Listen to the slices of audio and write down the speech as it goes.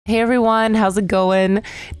Hey everyone, how's it going?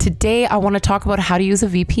 Today I want to talk about how to use a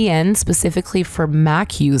VPN specifically for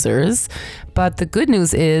Mac users. But the good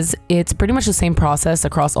news is it's pretty much the same process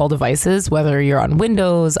across all devices, whether you're on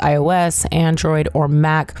Windows, iOS, Android, or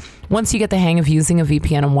Mac. Once you get the hang of using a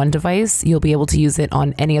VPN on one device, you'll be able to use it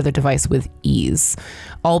on any other device with ease.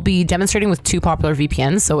 I'll be demonstrating with two popular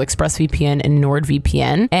VPNs, so ExpressVPN and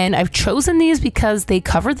NordVPN. And I've chosen these because they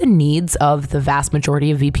cover the needs of the vast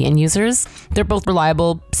majority of VPN users. They're both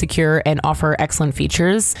reliable, secure, and offer excellent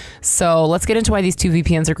features. So let's get into why these two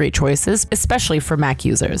VPNs are great choices, especially for Mac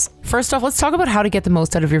users. First off, let's talk about how to get the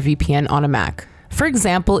most out of your VPN on a Mac. For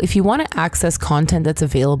example, if you want to access content that's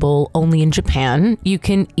available only in Japan, you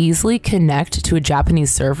can easily connect to a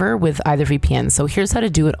Japanese server with either VPN. So here's how to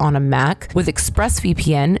do it on a Mac. With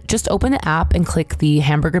ExpressVPN, just open the app and click the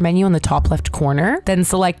hamburger menu in the top left corner. Then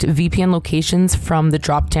select VPN locations from the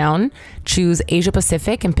drop-down. Choose Asia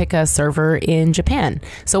Pacific and pick a server in Japan.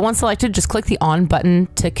 So once selected, just click the on button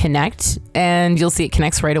to connect and you'll see it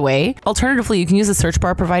connects right away. Alternatively, you can use the search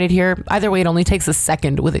bar provided here. Either way, it only takes a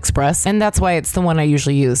second with Express, and that's why it's the one I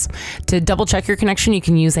usually use. To double check your connection, you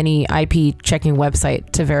can use any IP checking website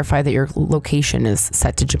to verify that your location is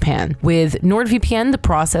set to Japan. With NordVPN, the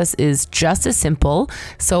process is just as simple.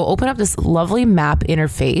 So open up this lovely map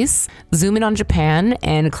interface, zoom in on Japan,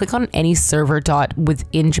 and click on any server dot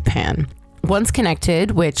within Japan. Once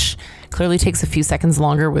connected, which clearly takes a few seconds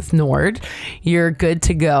longer with Nord, you're good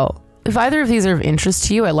to go. If either of these are of interest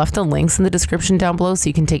to you, I left the links in the description down below so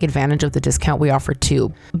you can take advantage of the discount we offer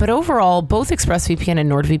too. But overall, both ExpressVPN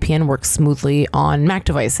and NordVPN work smoothly on Mac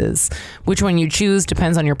devices. Which one you choose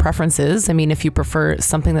depends on your preferences. I mean, if you prefer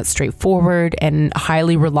something that's straightforward and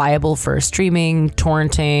highly reliable for streaming,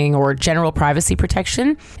 torrenting, or general privacy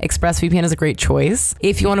protection, ExpressVPN is a great choice.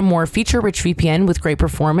 If you want a more feature-rich VPN with great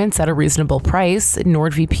performance at a reasonable price,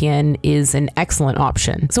 NordVPN is an excellent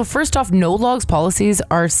option. So first off, no logs policies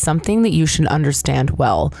are something that you should understand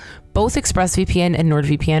well. Both ExpressVPN and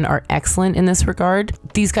NordVPN are excellent in this regard.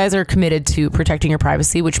 These guys are committed to protecting your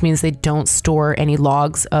privacy, which means they don't store any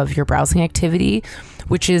logs of your browsing activity,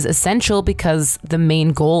 which is essential because the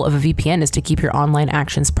main goal of a VPN is to keep your online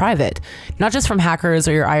actions private, not just from hackers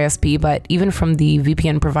or your ISP, but even from the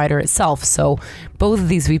VPN provider itself. So both of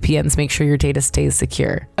these VPNs make sure your data stays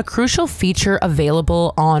secure. A crucial feature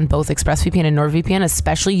available on both ExpressVPN and NordVPN,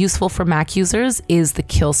 especially useful for Mac users, is the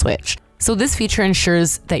kill switch. So this feature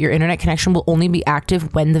ensures that your internet connection will only be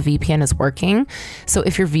active when the VPN is working. So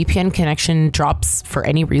if your VPN connection drops for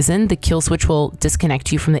any reason, the kill switch will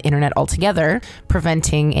disconnect you from the internet altogether,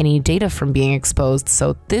 preventing any data from being exposed.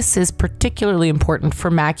 So this is particularly important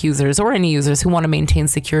for Mac users or any users who want to maintain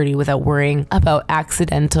security without worrying about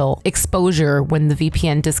accidental exposure when the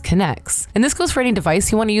VPN disconnects. And this goes for any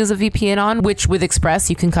device you want to use a VPN on, which with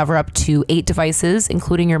Express, you can cover up to 8 devices,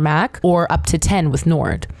 including your Mac, or up to 10 with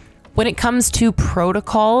Nord. When it comes to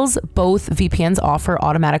protocols, both VPNs offer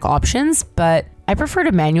automatic options, but I prefer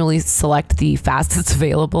to manually select the fastest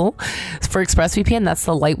available. For ExpressVPN, that's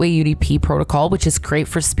the lightweight UDP protocol, which is great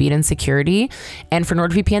for speed and security. And for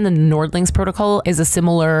NordVPN, the NordLynx protocol is a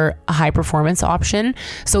similar high performance option.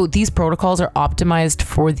 So these protocols are optimized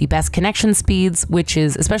for the best connection speeds, which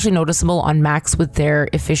is especially noticeable on Macs with their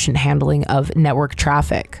efficient handling of network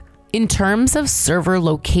traffic. In terms of server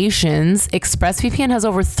locations, ExpressVPN has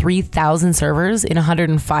over 3,000 servers in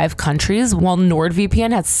 105 countries, while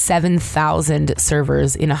NordVPN has 7,000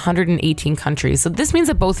 servers in 118 countries. So this means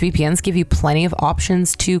that both VPNs give you plenty of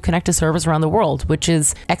options to connect to servers around the world, which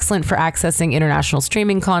is excellent for accessing international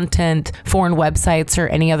streaming content, foreign websites, or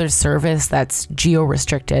any other service that's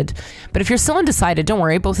geo-restricted. But if you're still undecided, don't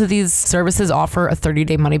worry. Both of these services offer a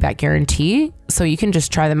 30-day money-back guarantee, so you can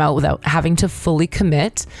just try them out without having to fully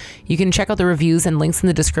commit. You can check out the reviews and links in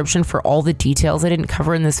the description for all the details I didn't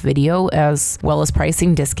cover in this video, as well as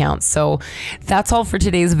pricing discounts. So that's all for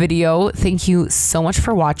today's video. Thank you so much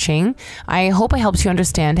for watching. I hope I helped you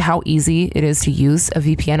understand how easy it is to use a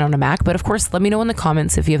VPN on a Mac, but of course, let me know in the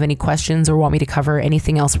comments if you have any questions or want me to cover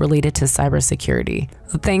anything else related to cybersecurity.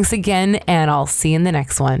 So thanks again, and I'll see you in the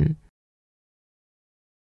next one.